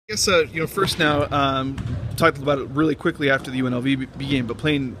I guess, first now, talked about it really quickly after the UNLV game, but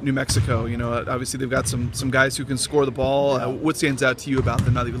playing New Mexico, obviously they've got some guys who can score the ball. Yeah. What stands out to you about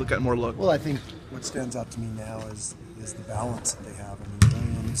them now that you look at more look? Well, I think what stands out to me now is the balance that they have. I mean,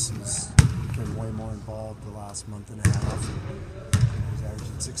 Williams has become way more involved the last month and a half. He's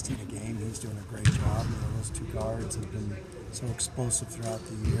averaging 16 a game. He's doing a great job. Those two guards have been so explosive throughout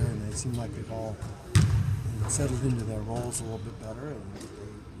the year, and they seem like they've all settled into their roles a little bit better. And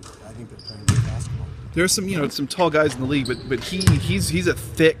I think they're playing good basketball. There's some tall guys in the league, but he's a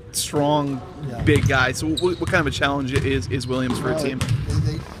thick, strong, big guy. So what kind of a challenge is Williams for a team?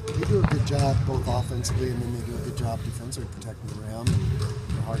 They do a good job both offensively, and then they do a good job defensively protecting the rim.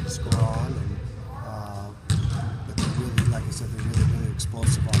 They're hard to score on, but they're really, like I said, they're really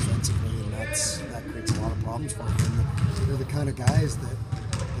explosive offensively, and that creates a lot of problems for them. And they're the kind of guys that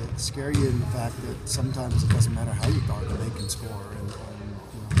scare you in the fact that sometimes it doesn't matter how you guard them, they can score.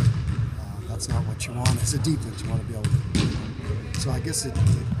 That's not what you want as a defense. You want to be able to. So I guess it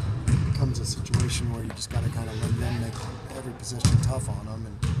becomes a situation where you just got to kind of let them make every possession tough on them,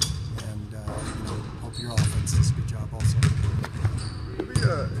 and hope your offense does a good job also.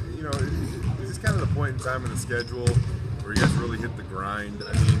 Is this kind of the point in time in the schedule where you guys really hit the grind?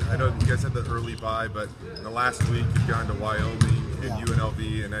 I mean, I know you guys had the early bye, but in the last week you've gone to Wyoming and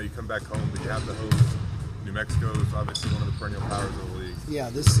UNLV, and now you come back home, but you have the host. New Mexico is obviously one of the perennial powers of the league.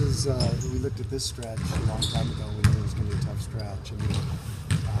 Yeah, this is, we looked at this stretch a long time ago. We knew it was going to be a tough stretch. I mean,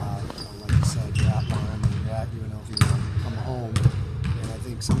 like you said, you're at Wyoming, you're at UNLV, you come home. And I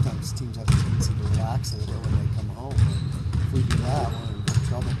think sometimes teams have a tendency to relax a little bit when they come home. But if we do that, we're in big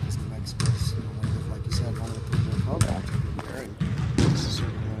trouble because New Mexico's, like you said, one of the premier programs over there. And this is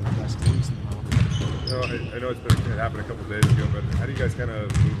certainly one of the best teams in the world. I know it happened a couple of days ago, but how do you guys kind of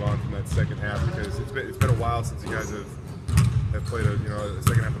move on from that second half? Because it's been a while since you guys have played a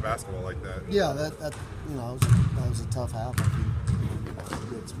second half of basketball like that. Yeah, that was a tough half. I think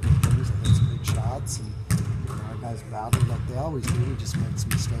we did some good things. I hit some big shots, and our guys battled like they always do. We just made some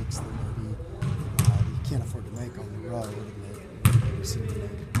mistakes that maybe you can't afford to make on the road, and they seem to make.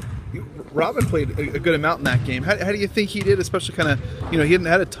 Robin played a good amount in that game. How do you think he did, especially kind of, he hadn't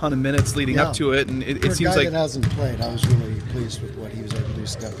had a ton of minutes leading up to it, and it seems like... For a guy that hasn't played, I was really pleased with what he was able to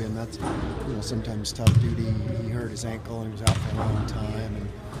step in. That's, sometimes tough duty. He hurt his ankle and he was out for a long time, and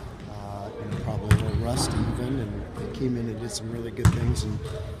probably a little rusty even, and he came in and did some really good things, and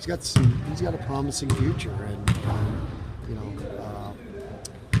he's got a promising future, and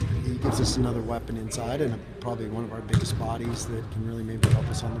he gives us another weapon inside, and probably one of our biggest bodies that can really maybe help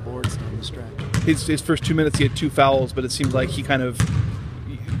us on the boards down the stretch. His first 2 minutes, he had 2 fouls, but it seemed like he kind of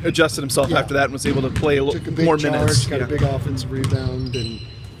adjusted himself after that and was able to play a little more minutes. Got a big offensive rebound, and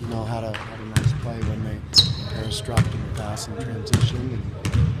had a nice play when they Harris dropped him a pass in transition, and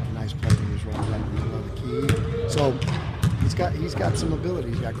a nice play when he was rolling down the middle of the key. So he's got some ability.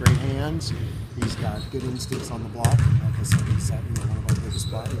 He's got great hands. He's got good instincts on the block. Like I said, he's one of our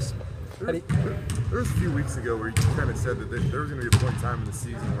biggest bodies. There was a few weeks ago where you kind of said that there was going to be a point in time in the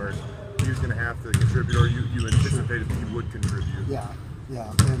season where he was going to have to contribute, or you anticipated that he would contribute. Yeah,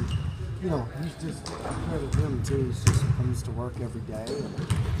 and he's just credit him too. He just comes to work every day.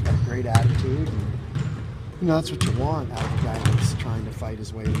 He's got a great attitude. And, that's what you want out of a guy that's trying to fight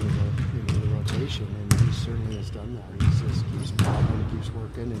his way into the rotation, and he certainly has done that. He just keeps battling, he keeps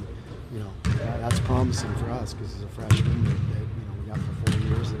working, and that's promising for us because he's a freshman that we got for 4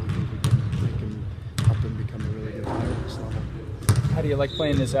 years that we think we can help him become a really good player at this level. How do you like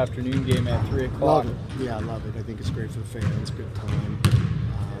playing this afternoon game at 3 o'clock? Love it. Yeah, I love it. I think it's great for the fans. Good time.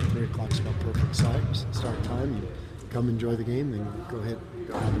 3 o'clock's about perfect start time. You come enjoy the game, then go ahead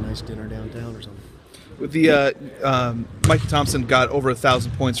go have a nice dinner downtown or something. With the Mike Thompson got over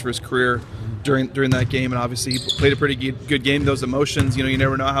 1,000 points for his career during that game, and obviously he played a pretty good game. Those emotions, you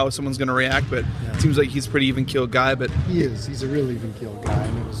never know how someone's going to react, but it seems like he's a pretty even-keeled guy. But he is. He's a real even-keeled guy,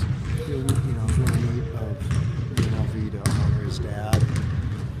 and it was really neat of UNLV to honor his dad.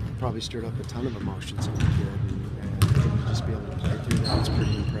 Probably stirred up a ton of emotions in the kid, and just be able to play through that was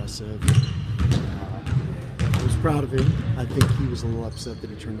pretty impressive. I was proud of him. I think he was a little upset that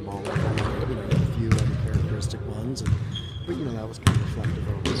he turned the ball over. A few uncharacteristic ones, but that was kind of reflective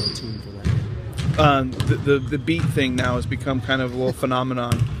of the team for that game. The beat thing now has become kind of a little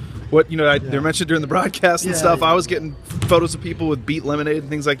phenomenon. What they're mentioned during the broadcast and stuff. I was getting photos of people with beet lemonade and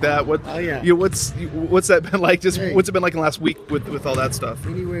things like that. What's that been like? What's it been like in the last week with all that stuff?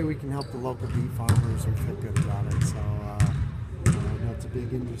 Any way we can help the local beet farmers, we feel good about it. So I know it's a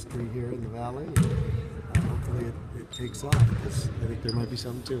big industry here in the valley. Hopefully it takes off, because I think there might be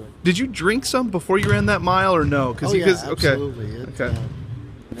something to it. Did you drink some before you ran that mile, or no? Absolutely. Okay.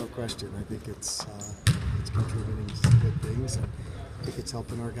 No question. I think it's contributing to some good things. And I think it's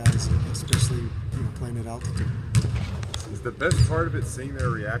helping our guys, especially playing at altitude. Is the best part of it seeing their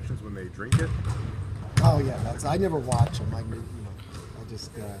reactions when they drink it? Oh yeah, I never watch them. I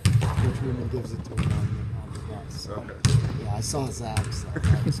just Coach Newman gives it to them on the bus. So, okay. Yeah, I saw Zach. So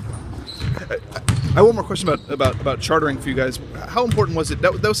that was cool. I have one more question about chartering for you guys. How important was it?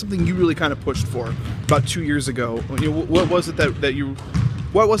 That was something you really kind of pushed for about 2 years ago. What was it that you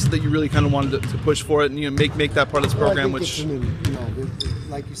really kind of wanted to push for it and make that part of this program? Well, I think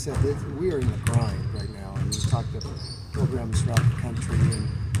like you said, we are in the grind right now, and we talked about programs throughout the country, and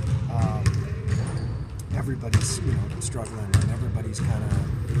everybody's struggling, and everybody's kind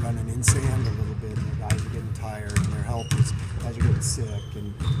of running in sand a little bit, and the guys are getting tired, and their health is, guys are getting sick,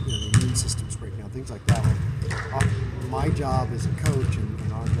 and the immune system's breaking down, things like that. My job as a coach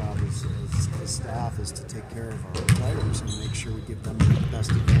and our job as staff is to take care of our players and make sure we give them the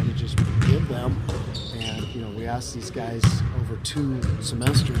best advantages we can give them. And we ask these guys over 2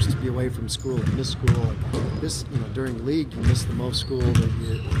 semesters to be away from school, to miss school. And this, during the league, you miss the most school that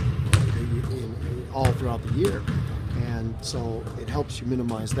you all throughout the year. And so it helps you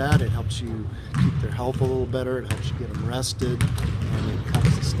minimize that. It helps you keep their health a little better. It helps you get them rested, and it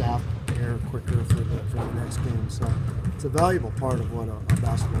helps the staff prepare quicker for the next game. So it's a valuable part of what a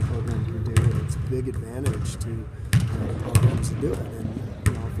basketball program can do, and it's a big advantage to the programs to do it. And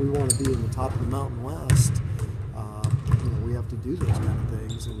if we want to be in the top of the Mountain West, we have to do those kind of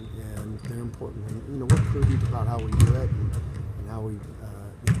things, and they're important. And we're prudent about how we do it and how we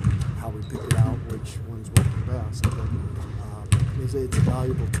pick it out, which ones work the best. But it's a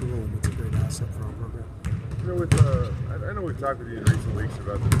valuable tool, and it's a great asset for our program. I know we've talked with you in recent weeks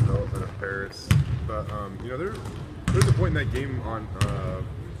about the development of Paris, but there's a point in that game on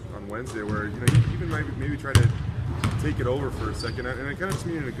Wednesday where you even maybe try to take it over for a second, and I kind of just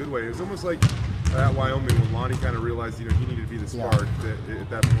mean it in a good way. It was almost like at Wyoming when Lonnie kind of realized he needed to be the spark at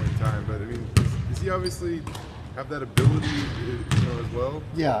that point in time. But I mean, does he obviously have that ability, as well?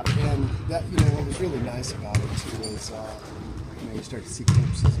 Yeah, and that what was really nice about it too was you start to see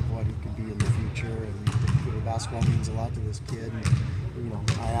glimpses of what he could be in the future, and basketball means a lot to this kid. And,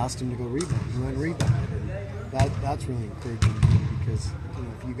 I asked him to go rebound. He went rebound, and that's really encouraging to me because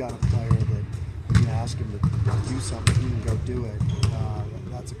if you got a player that you ask him to do something, he can go do it.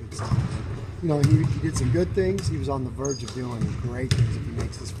 That's a good sign. He did some good things. He was on the verge of doing great things if he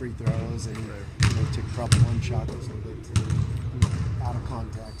makes his free throws, and he took probably one shot that was a little bit out of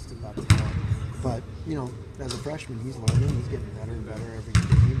context at that time. But as a freshman, he's learning. He's getting better and better every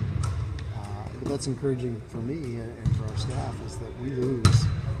game. But that's encouraging for me and for our staff is that we lose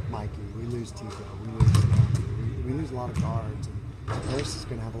Mikey, we lose Tico, we lose Lonnie, we lose a lot of guards, and Paris is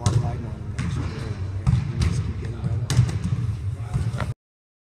going to have a lot riding on him next year.